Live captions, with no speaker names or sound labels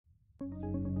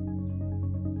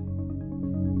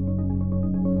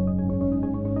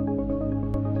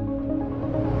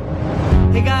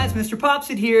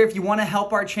MrPopZit here. If you want to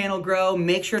help our channel grow,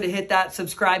 make sure to hit that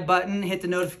subscribe button, hit the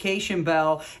notification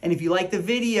bell, and if you like the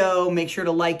video, make sure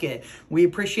to like it. We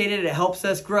appreciate it. It helps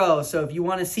us grow. So if you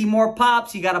want to see more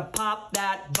pops, you got to pop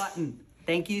that button.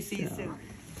 Thank you. See you soon.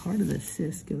 Part of the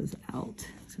cyst goes out,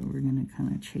 so we're going to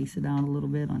kind of chase it out a little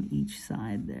bit on each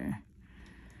side there.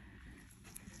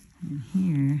 And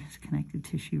here is connective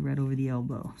tissue right over the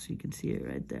elbow, so you can see it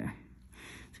right there.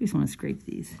 So we just want to scrape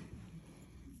these.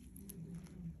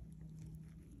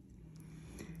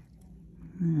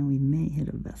 We may hit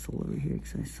a vessel over here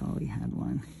because I saw we had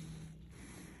one.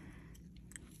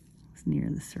 It's near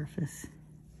the surface.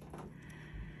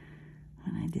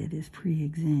 When I did his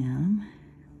pre-exam,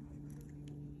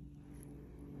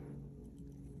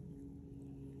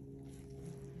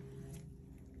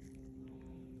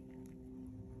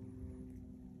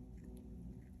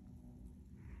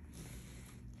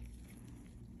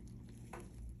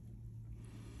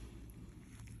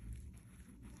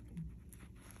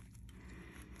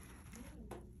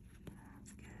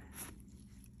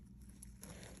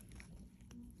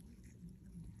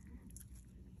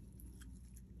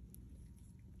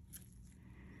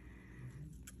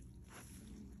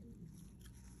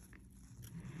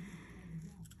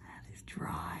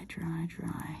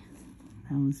 dry.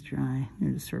 That one's dry.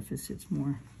 Near the surface, it's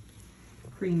more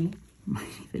creamy. Might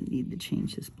even need to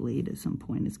change this blade at some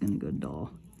point. It's going to go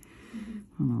dull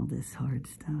on all this hard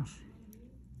stuff.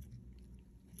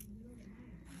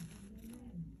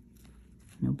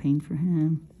 No pain for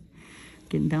him.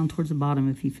 Getting down towards the bottom.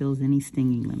 If he feels any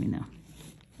stinging, let me know.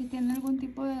 Si tiene algún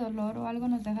tipo de dolor o algo,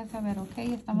 nos deja saber, ¿ok?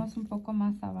 Estamos un poco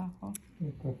más abajo.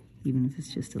 Okay. Even if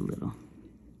it's just a little.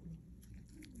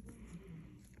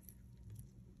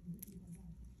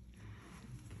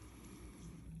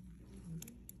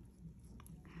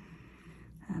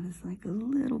 That is like a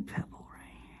little pebble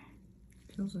right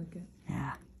here. Feels like it.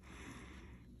 Yeah.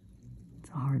 It's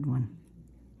a hard one.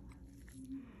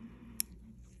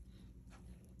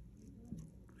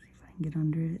 See if I can get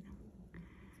under it.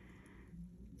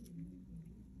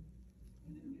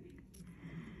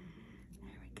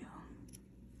 There we go.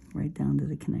 Right down to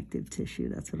the connective tissue.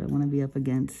 That's what I want to be up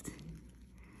against.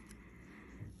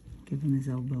 Give him his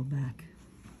elbow back.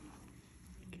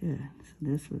 Good. So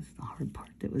this was the hard part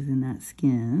that was in that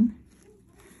skin.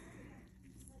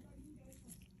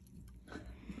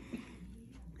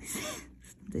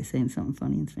 They saying something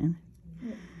funny in Spanish?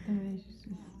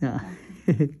 Yeah.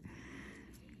 I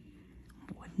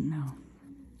wouldn't know.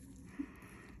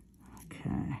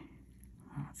 Okay.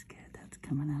 That's good. That's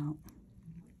coming out.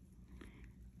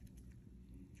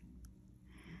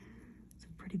 It's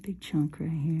a pretty big chunk right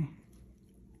here.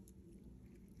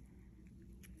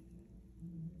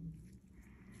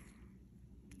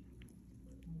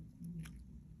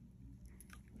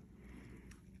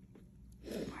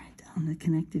 On the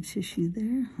connective tissue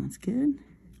there, that's good.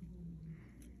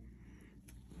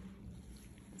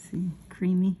 See,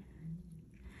 creamy.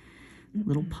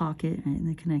 Little pocket right in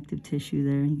the connective tissue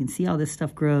there. You can see how this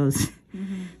stuff grows.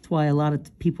 That's why a lot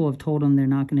of people have told him they're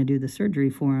not going to do the surgery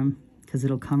for him, because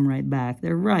it'll come right back.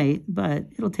 They're right, but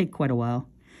it'll take quite a while.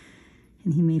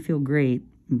 And he may feel great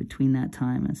in between that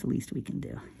time. That's the least we can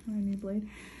do. I need a blade.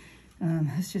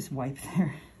 Let's just wipe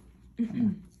there.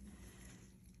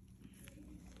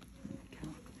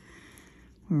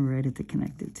 We're right at the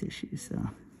connective tissue, so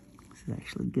this is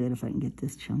actually good if I can get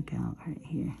this chunk out right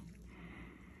here.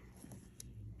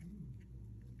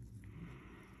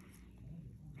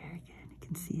 Very good. You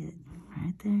can see it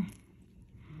right there.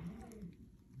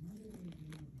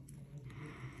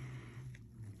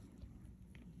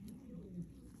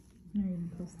 Now you're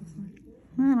gonna post this one.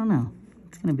 I don't know.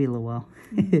 It's gonna be a little while.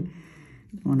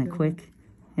 Want it quick?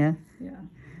 Yeah? Yeah.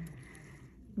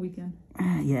 Weekend.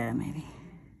 Yeah, maybe.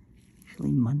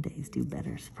 Actually, Mondays do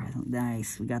better. Surprisingly.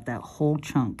 Nice. We got that whole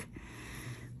chunk.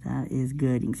 That is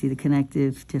good. You can see the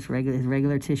connective, just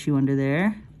regular tissue under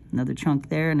there. Another chunk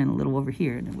there, and then a little over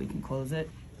here. And then we can close it.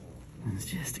 It's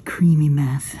just a creamy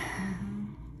mess.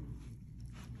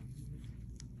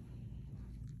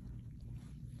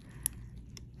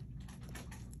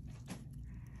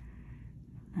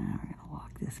 Now we're going to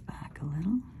walk this back a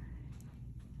little.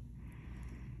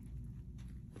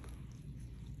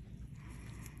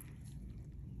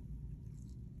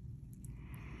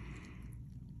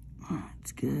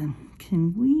 That's good.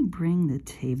 Can we bring the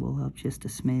table up just a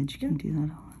smidge? Can you do that?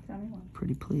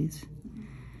 Pretty please.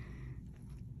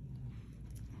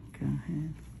 Go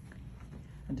ahead.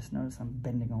 I just noticed I'm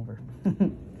bending over.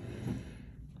 Is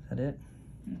that it?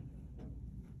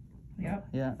 Yep.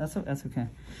 Yeah, that's okay.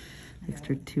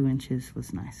 Extra 2 inches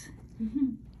was nice. There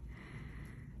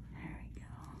we go.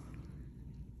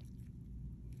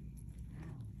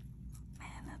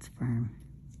 firm.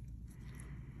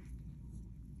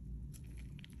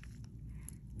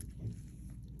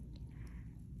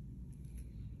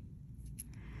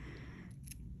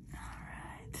 All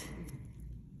right.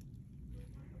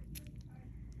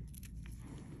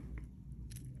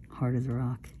 Hard as a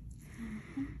rock.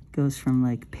 Goes from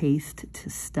like paste to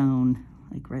stone,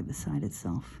 like right beside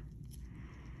itself.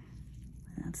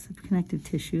 That's the connective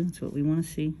tissue. That's what we want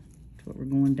to see. That's what we're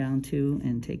going down to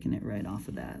and taking it right off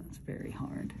of that. It's very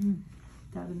hard.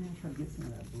 Dab in there, try to get some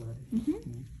of that blood.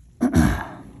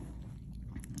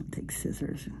 I'll take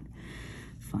scissors and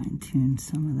fine tune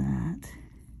some of that.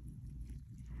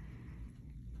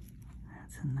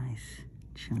 That's a nice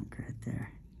chunk right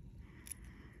there.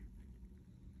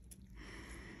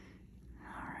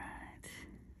 All right.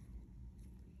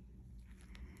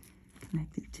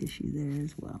 Connective tissue there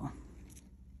as well.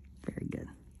 Very good.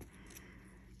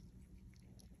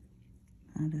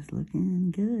 That is looking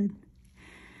good.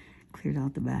 Cleared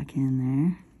out the back end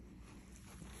there.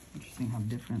 Interesting how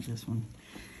different this one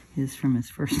is from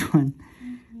his first one.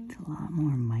 It's a lot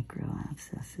more micro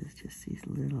abscesses, just these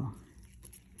little.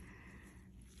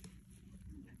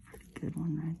 Pretty good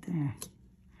one right there.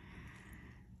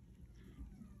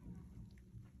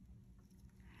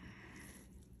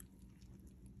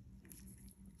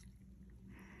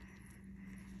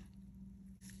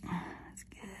 That's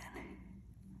good.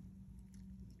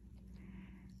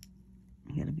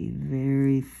 You gotta be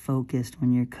very focused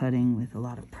when you're cutting with a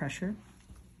lot of pressure.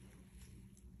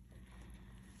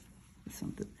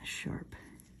 Something sharp.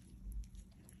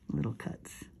 Little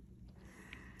cuts.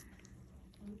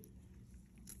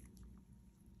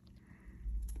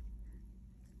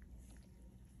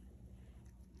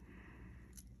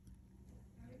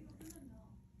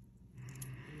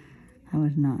 I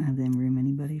would not have them room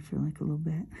anybody for like a little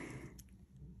bit.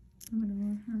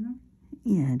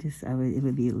 Yeah, just it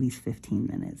would be at least 15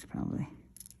 minutes probably.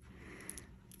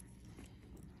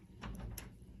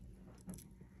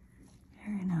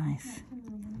 Very nice.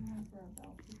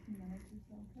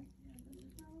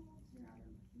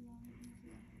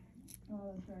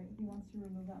 Oh, that's right. He wants to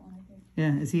remove that one, I think.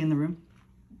 Yeah, is he in the room?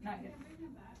 Not yet.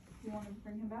 Do you want to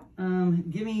bring him back?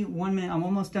 Give me 1 minute. I'm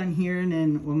almost done here, and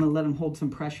then I'm gonna let him hold some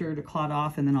pressure to clot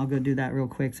off, and then I'll go do that real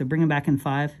quick. So bring him back in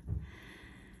 5.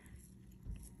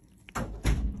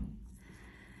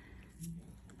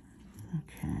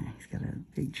 Okay, he's got a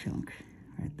big chunk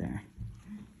right there.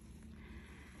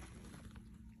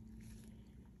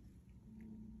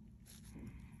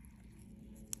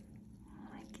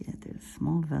 There's a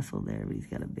small vessel there, but he's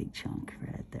got a big chunk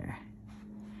right there.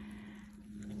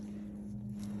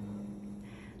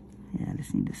 Yeah, I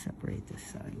just need to separate this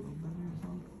side a little better as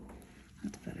well.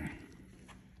 That's better.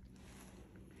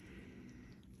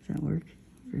 Does that work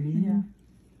for you? Yeah.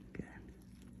 Good.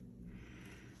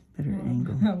 Better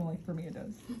angle. Only for me it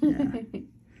does. Yeah.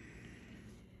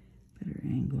 Better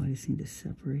angle. I just need to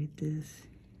separate this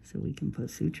so we can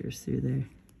put sutures through there.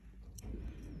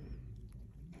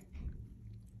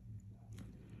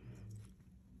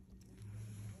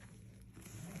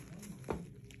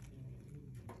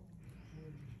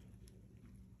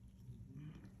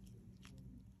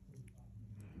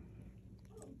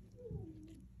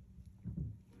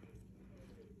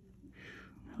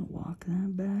 Walk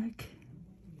that back.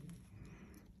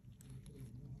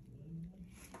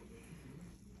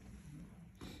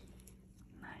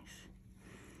 Nice.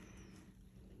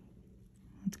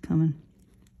 It's coming.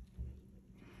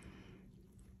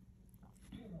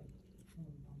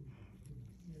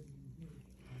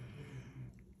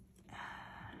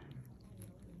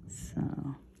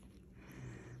 So,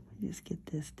 just get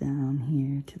this down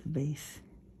here to the base.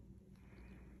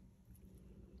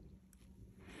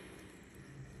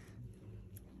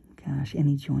 Gosh,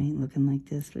 any joint looking like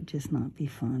this would just not be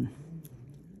fun.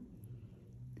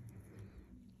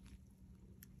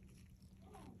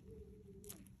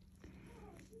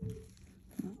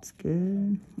 That's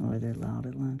good. Oh, they're loud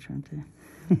at lunch, aren't they?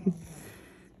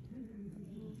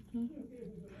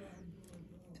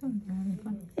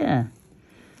 Yeah,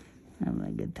 having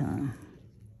a good time.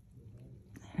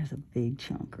 There's a big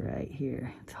chunk right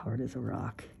here. It's hard as a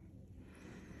rock.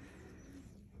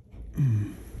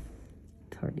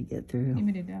 Hard to get through. You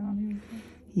made it down.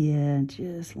 Yeah,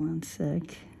 just 1 sec.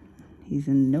 He's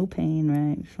in no pain,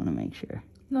 right? Just want to make sure.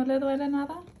 ¿No le duele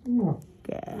nada?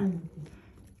 Yeah.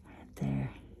 Right there.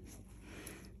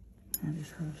 That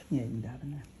is hard. Yeah, you can dab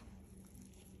in there.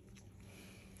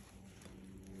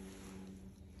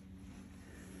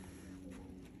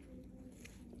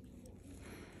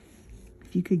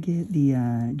 If you could get the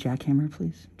jackhammer,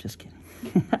 please. Just kidding.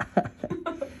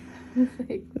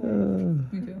 Me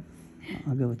too.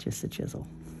 I'll go with just a chisel.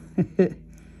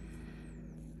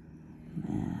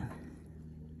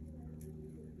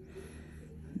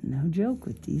 no joke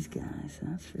with these guys,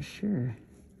 that's for sure.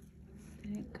 They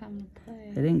didn't come to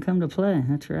play. They didn't come to play,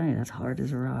 that's right. That's hard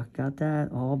as a rock. Got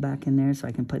that all back in there so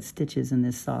I can put stitches in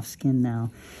this soft skin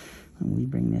now when we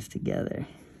bring this together.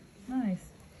 Nice.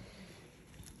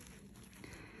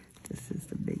 This is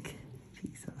the big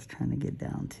piece I was trying to get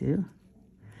down to.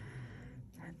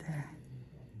 Right there.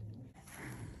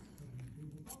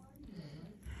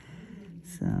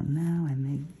 So now I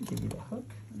may give you the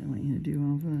hook. What I want you to do,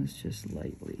 Alva, is just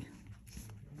lightly.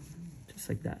 Just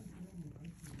like that.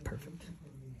 Perfect.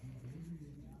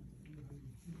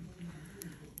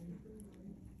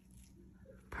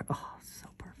 Oh, so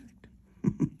perfect.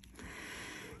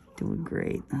 Doing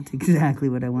great. That's exactly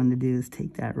what I wanted to do, is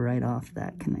take that right off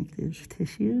that connective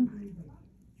tissue.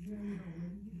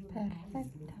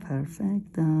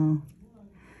 Perfecto.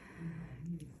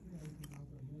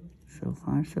 So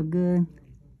far, so good.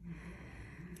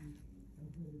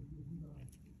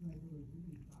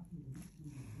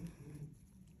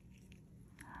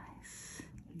 Nice.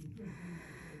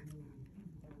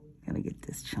 Gotta get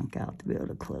this chunk out to be able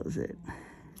to close it.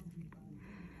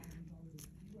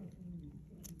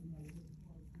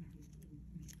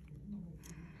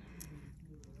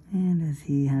 And as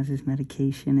he has his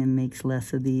medication and makes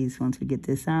less of these, once we get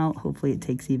this out, hopefully it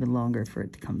takes even longer for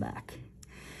it to come back.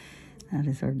 That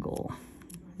is our goal.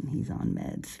 And he's on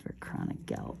meds for chronic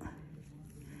gout.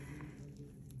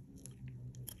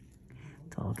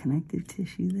 It's all connective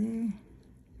tissue there.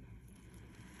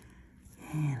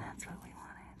 And that's what we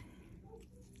wanted.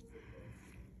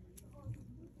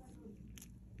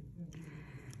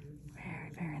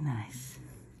 Very, very nice.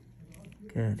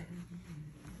 Good.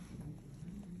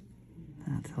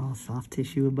 That's all soft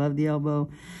tissue above the elbow.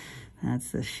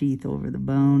 That's the sheath over the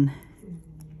bone.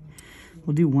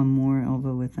 We'll do one more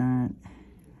elbow with that,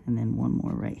 and then one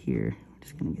more right here. We're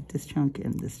just gonna get this chunk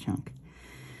and this chunk.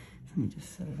 Let me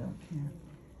just set it up here.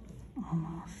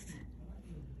 Almost.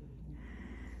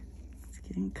 It's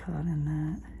getting caught in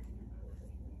that.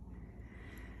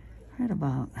 Right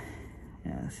about,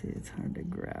 yeah, see, it's hard to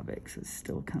grab it because it's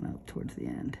still kind of up towards the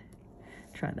end.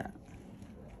 Try that.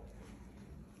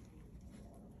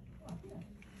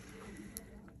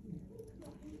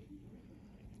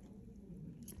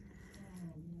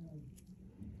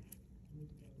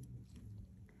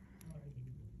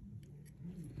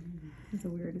 It's the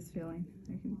weirdest feeling.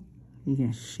 You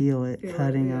can feel it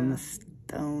cutting yeah. on the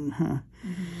stone, huh?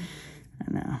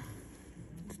 I know.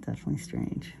 It's definitely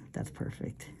strange. That's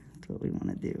perfect. That's what we want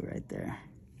to do right there.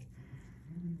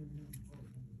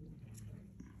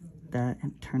 That,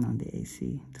 and turn on the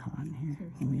AC. It's hot in here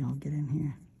when we all get in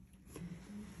here.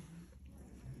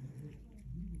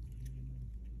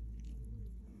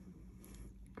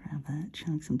 Grab that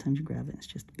chunk. Sometimes you grab it, it's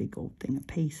just a big old thing of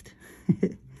paste.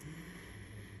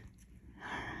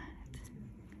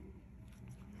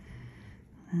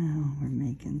 Now we're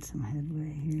making some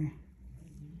headway here.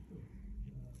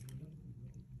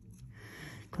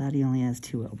 Glad he only has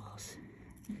 2 elbows.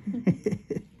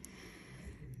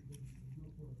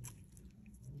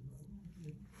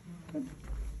 I'm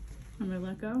gonna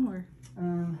let go, or?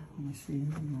 Let me see.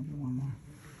 Maybe one more.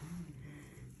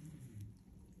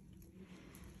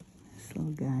 This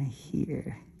little guy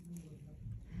here.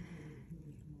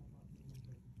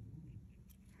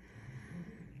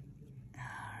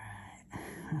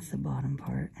 That's the bottom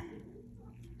part.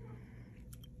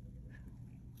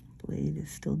 Blade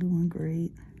is still doing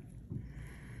great.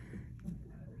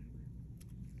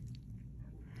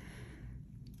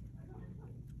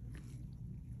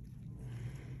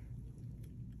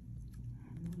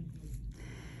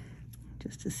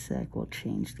 Just a sec, we'll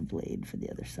change the blade for the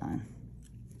other side.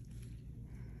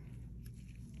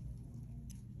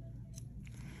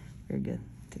 Very good.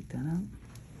 Take that out.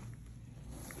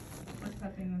 We're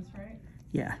cutting this, right?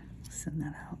 Yeah, send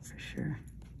that out for sure.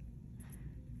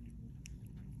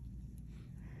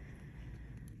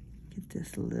 Get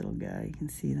this little guy. You can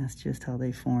see that's just how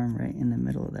they form right in the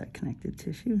middle of that connective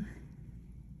tissue.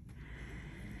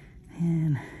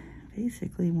 And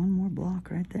basically one more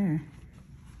block right there.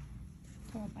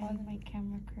 So I'll pause my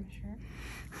camera cursor.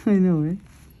 I know, right?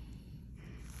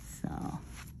 So,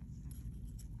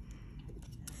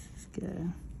 this is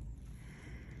good.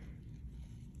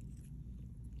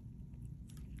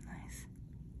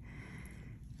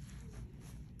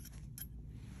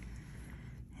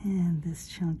 And this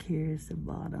chunk here is the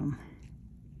bottom.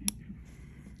 You can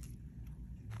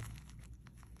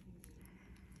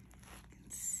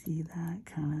see that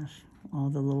kind of, all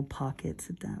the little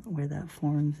pockets at that, where that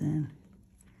forms in.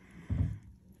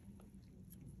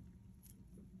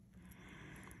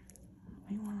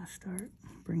 We want to start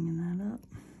bringing that up.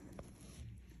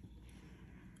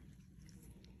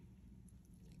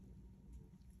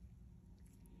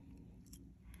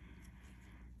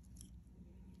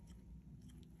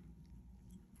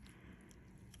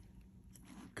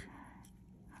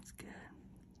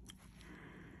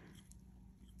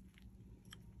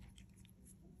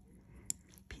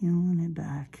 peeling it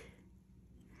back.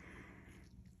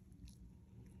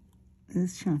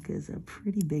 This chunk is a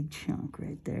pretty big chunk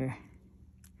right there.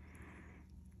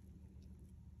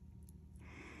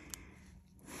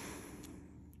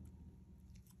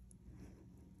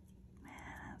 Man,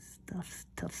 that's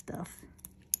tough stuff.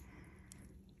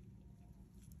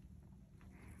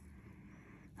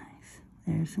 Nice.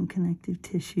 There's some connective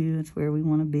tissue. That's where we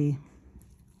want to be.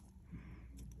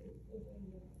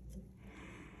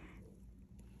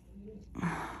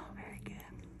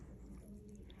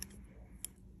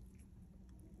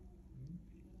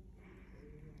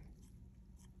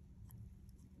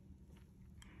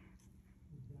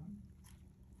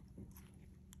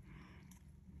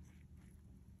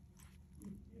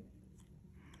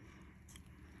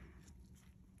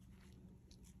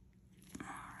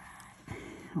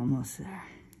 Almost there.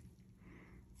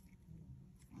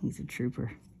 He's a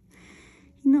trooper.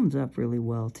 He numbs up really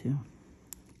well too.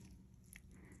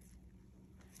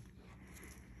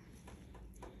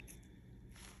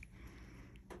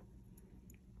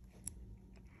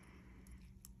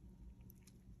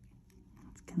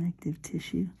 That's connective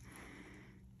tissue.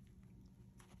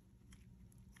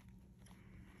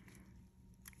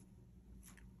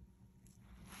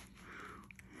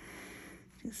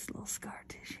 Just a little scar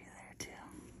tissue there too.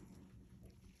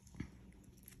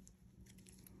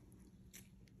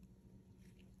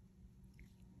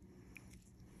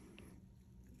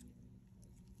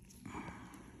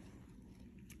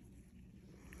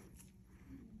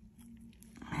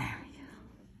 There we go.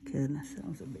 Goodness, that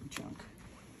was a big chunk.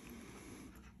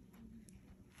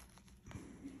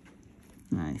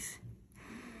 Nice.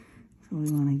 So what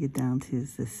we want to get down to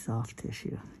is this soft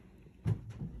tissue.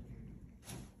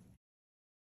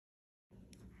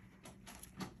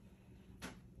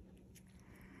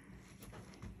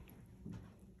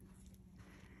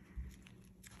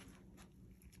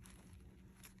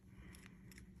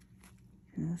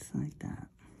 Just like that.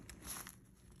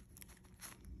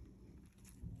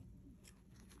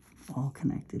 All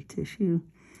connective tissue,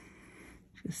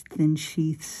 just thin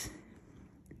sheaths.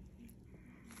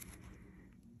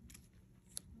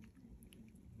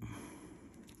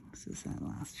 This is that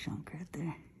last chunk right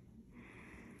there.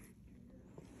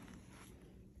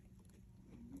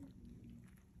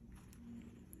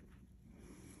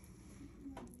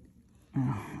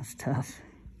 Oh, that's tough.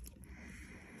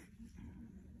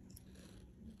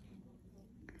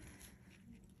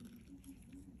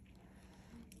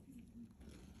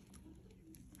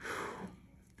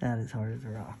 That is hard as a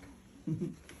rock.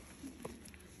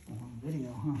 Long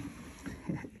video, huh?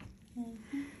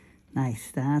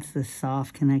 Nice. That's the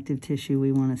soft connective tissue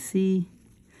we want to see.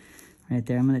 Right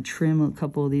there. I'm going to trim a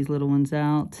couple of these little ones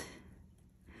out.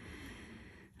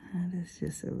 That is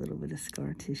just a little bit of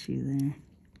scar tissue there.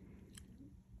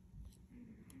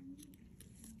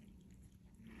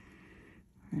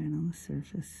 Right on the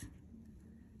surface.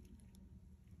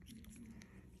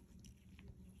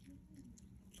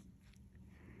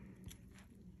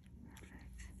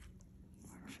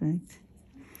 Perfect.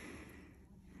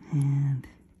 And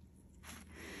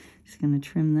just going to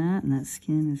trim that, and that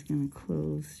skin is going to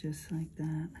close just like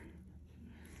that.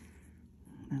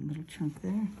 That little chunk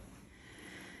there.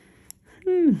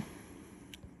 Whew.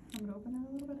 I'm gonna open it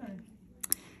a little bit, or?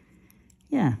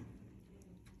 Yeah.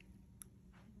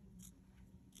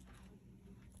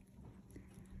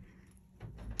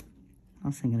 I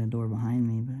was thinking a door behind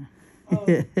me, but Oh,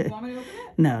 you want me to open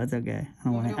it? no, it's okay. I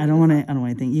don't Want want me it. to I open don't want this it. I don't want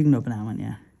anything. You can open that one,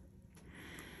 yeah.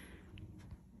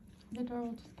 The door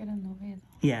will just get in the way.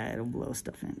 Yeah, it'll blow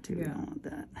stuff in too. We Yeah. don't want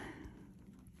that.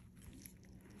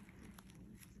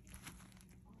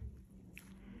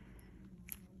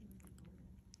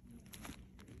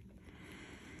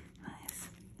 Nice.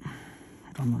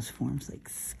 It almost forms like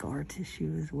scar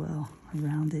tissue as well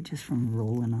around it, just from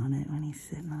rolling on it when he's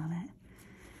sitting on it.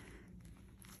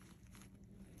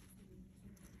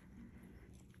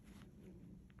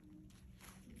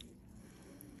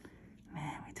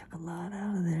 Man, we took a lot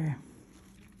out of there.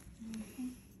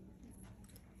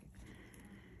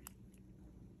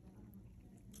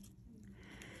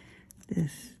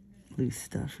 This loose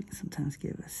stuff, we can sometimes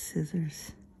give us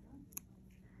scissors.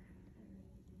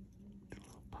 A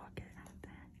little pocket right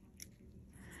there.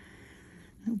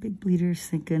 No big bleeders,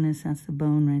 thank goodness. That's the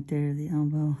bone right there, the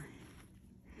elbow.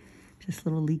 Just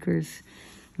little leakers.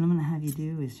 What I'm gonna have you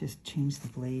do is just change the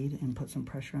blade and put some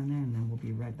pressure on there, and then we'll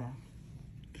be right back.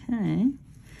 Okay.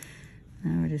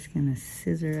 Now we're just gonna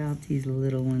scissor out these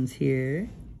little ones here.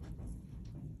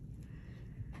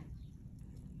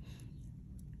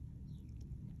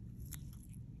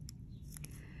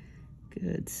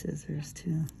 Good scissors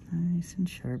too, nice and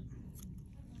sharp.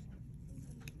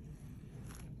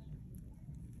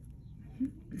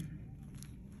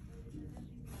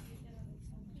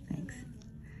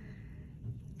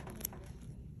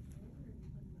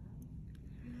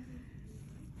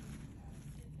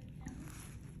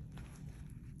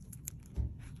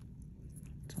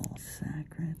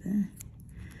 right there.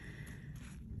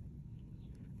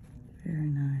 Very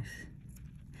nice.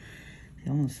 They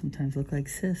almost sometimes look like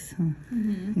cysts, huh?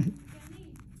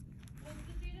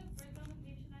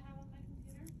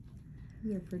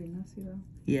 They're pretty messy though.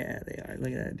 Yeah, they are.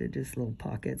 Look at that. They're just little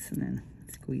pockets, and then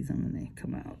squeeze them and they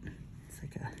come out. It's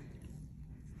like a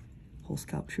whole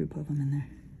scalp troop of them in there.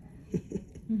 There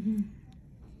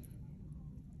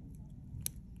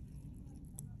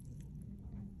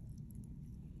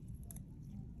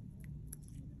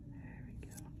we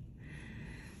go.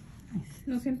 Nice.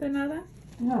 ¿No siente nada?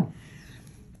 No.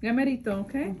 Ya merito,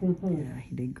 okay? Yeah,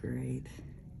 he did great.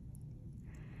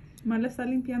 Más le está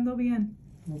limpiando bien.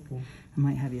 Okay. I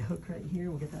might have you hook right here.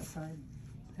 We'll get that side.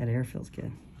 That air feels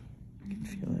good. You can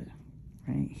feel it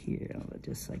right here,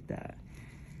 just like that.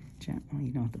 Gently,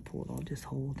 you don't have to pull it all, just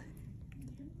hold.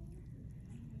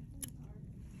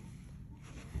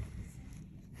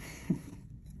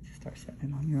 Start setting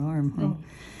it on your arm, huh?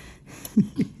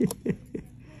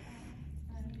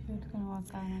 It's gonna walk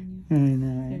out on I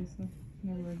know. Okay, so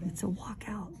never again. It's a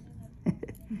walkout.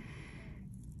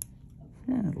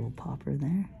 Yeah, a little popper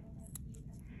there.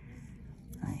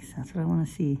 Nice, that's what I want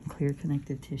to see. Clear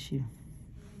connective tissue.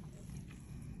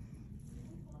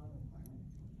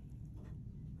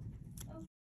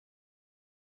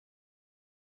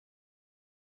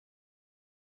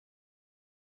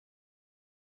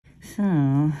 So,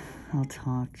 I'll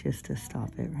talk just to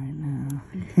stop it right now.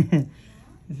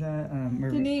 Is that,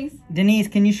 Denise, Denise,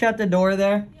 can you shut the door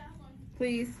there?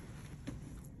 please.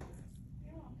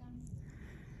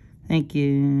 Thank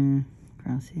you.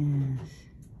 Gracias.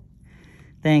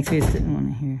 Thanks. We just didn't want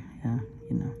to hear. Yeah,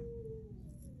 you know.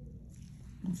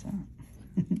 What's that?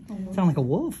 Sound like a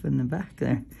wolf in the back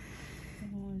there.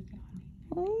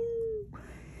 Oh.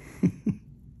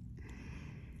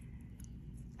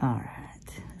 All right.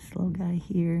 This little guy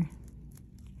here.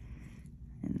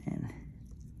 And then.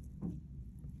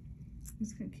 I'm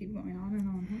just gonna keep going on and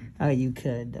on, huh? Oh, you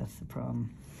could. That's the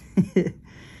problem. As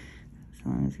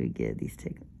long as we get these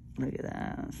look at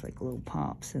that. It's like little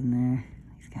pops in there.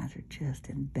 These guys are just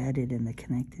embedded in the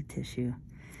connective tissue.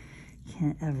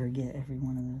 Can't ever get every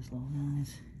one of those little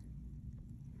guys.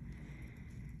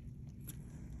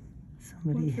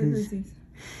 Somebody What who's... triggers these?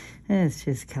 It's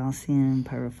just calcium,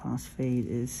 pyrophosphate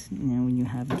is, you know, when you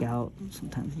have gout,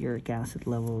 sometimes uric acid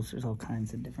levels, there's all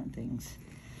kinds of different things.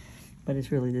 But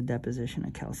it's really the deposition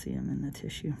of calcium in the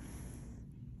tissue.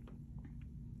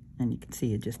 And you can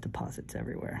see it just deposits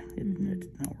everywhere. There's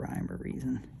no rhyme or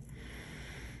reason.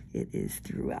 It is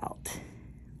throughout.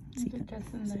 Is it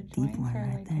just in the deep joints one or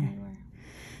right like there. anywhere?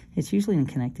 It's usually in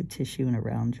connective tissue and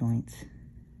around joints.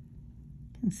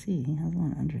 You can see he has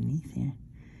one underneath here.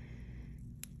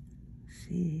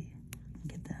 See,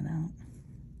 get that out.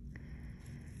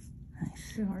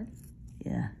 Nice. Too hard?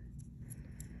 Yeah.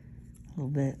 A little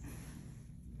bit.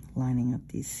 Lining up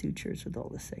these sutures with all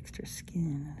this extra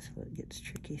skin. That's what gets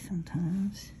tricky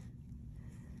sometimes.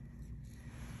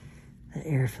 The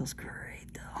air feels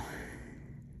great though.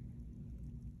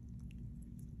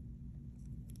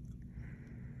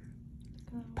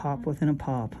 Pop within a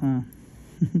pop, huh?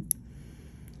 You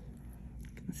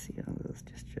can see all those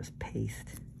just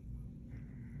paste.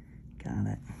 Got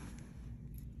it.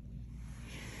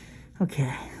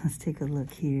 Okay, let's take a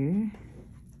look here.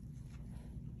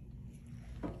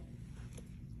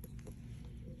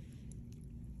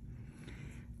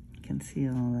 You can see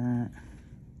all that.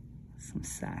 Some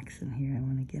sacs in here I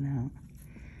want to get out.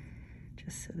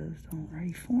 Just so those don't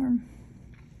reform.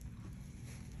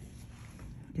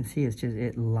 You can see it's just,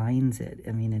 it lines it.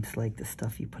 I mean, it's like the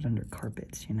stuff you put under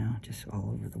carpets, you know, just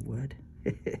all over the wood.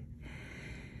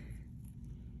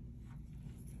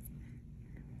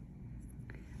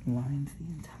 Lines the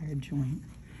entire joint.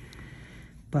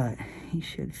 But he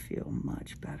should feel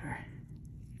much better.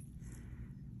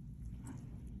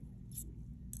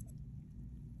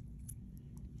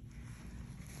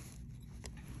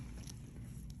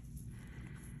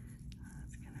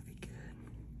 That's gonna be good.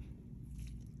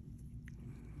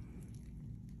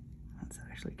 That's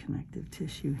actually connective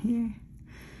tissue here.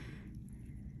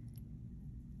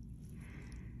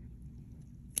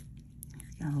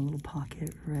 Got a little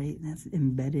pocket, right? That's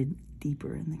embedded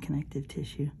deeper in the connective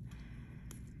tissue.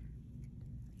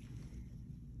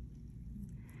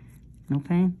 No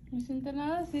pain? ¿No siente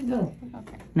nada? Sí, No.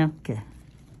 Okay. No? Okay.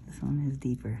 This one is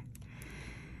deeper.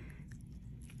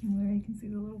 There you can see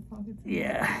the little pockets.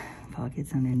 Yeah.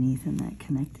 Pockets underneath in that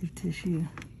connective tissue.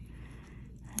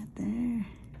 Right there.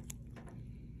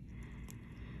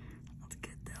 Let's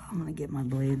get that. I'm going to get my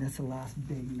blade. That's the last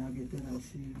big nugget that I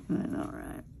see. All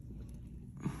right.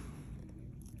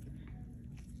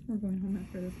 We're going home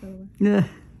after this, by the way. Yeah,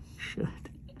 should.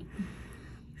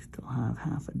 have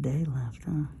half a day left,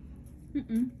 huh?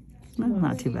 No,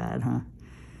 not too bad, huh?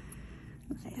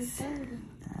 Nice.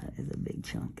 That is a big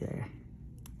chunk there.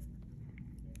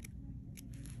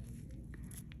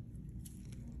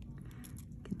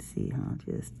 You can see how it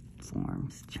just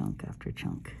forms chunk after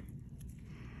chunk.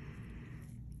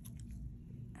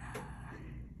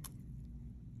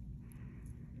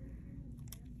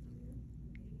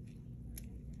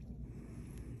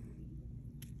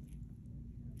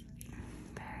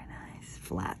 Very nice,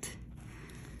 flat.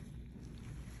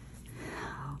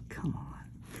 Oh, come on.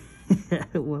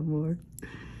 One more.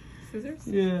 Scissors?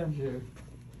 Yeah, sure.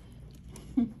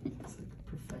 It's like a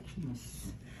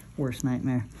perfectionist worst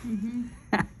nightmare.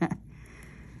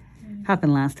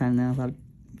 Happened last time though.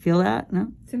 Feel that?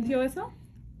 No? ¿Sintió eso?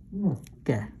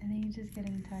 Good. I think he's just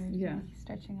getting tired. Yeah. He's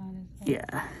stretching out his leg.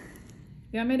 Yeah.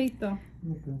 Ya merito.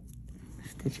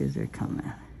 Stitches are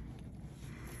coming.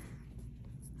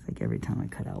 It's like every time I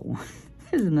cut out one,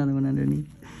 there's another one underneath.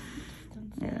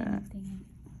 Don't say Yeah. anything.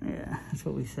 Yeah, that's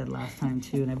what we said last time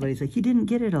too. And everybody's like, you didn't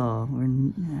get it all. We're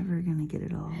never gonna get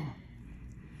it all.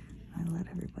 I let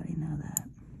everybody know that.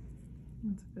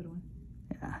 That's a good one.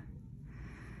 Yeah.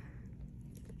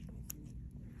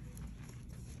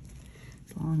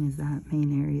 As long as that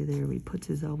main area there where he puts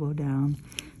his elbow down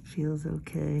feels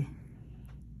okay,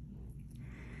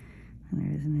 and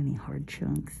there isn't any hard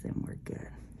chunks, then we're good.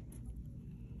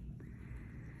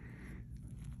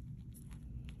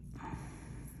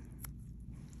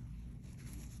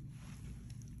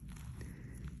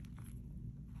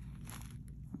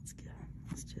 That's good.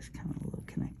 It's just kind of a little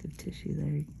connective tissue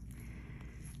there.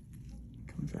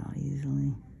 Comes out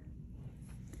easily.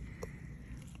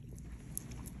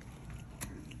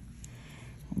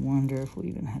 I wonder if we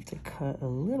even have to cut a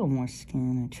little more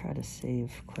skin and try to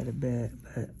save quite a bit,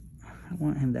 but I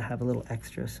want him to have a little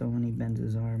extra so when he bends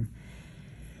his arm,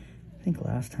 I think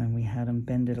last time we had him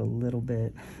bend it a little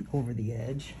bit over the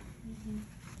edge.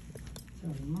 So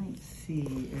we might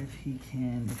see if he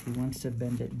wants to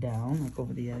bend it down, like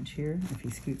over the edge here, if he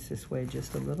scoots this way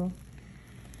just a little.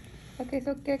 Okay,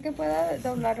 so ¿qué que pueda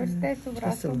doblar usted su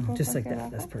brazo un poco Just like hacia that,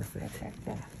 abajo? that's perfect.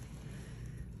 Perfecto.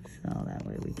 So that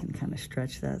way we can kind of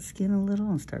stretch that skin a little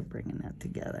and start bringing that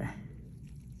together.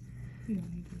 You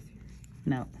don't need this here.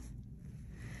 No,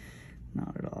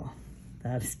 not at all.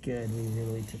 That is good. We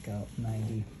really took out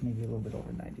 90, maybe a little bit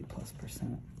over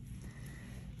 90+%.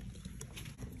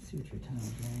 Suture time,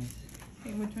 guys.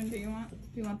 Okay, which one do you want?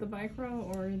 Do you want the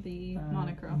Vicro or the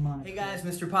monochrome? Hey guys,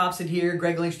 MrPopZit here,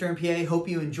 Greg Lindstrom, PA. Hope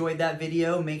you enjoyed that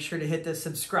video. Make sure to hit the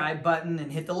subscribe button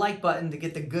and hit the like button to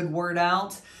get the good word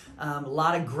out. A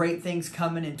lot of great things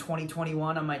coming in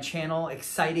 2021 on my channel.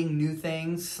 Exciting new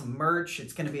things, some merch.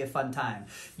 It's going to be a fun time.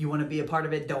 You want to be a part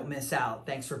of it? Don't miss out.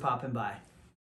 Thanks for popping by.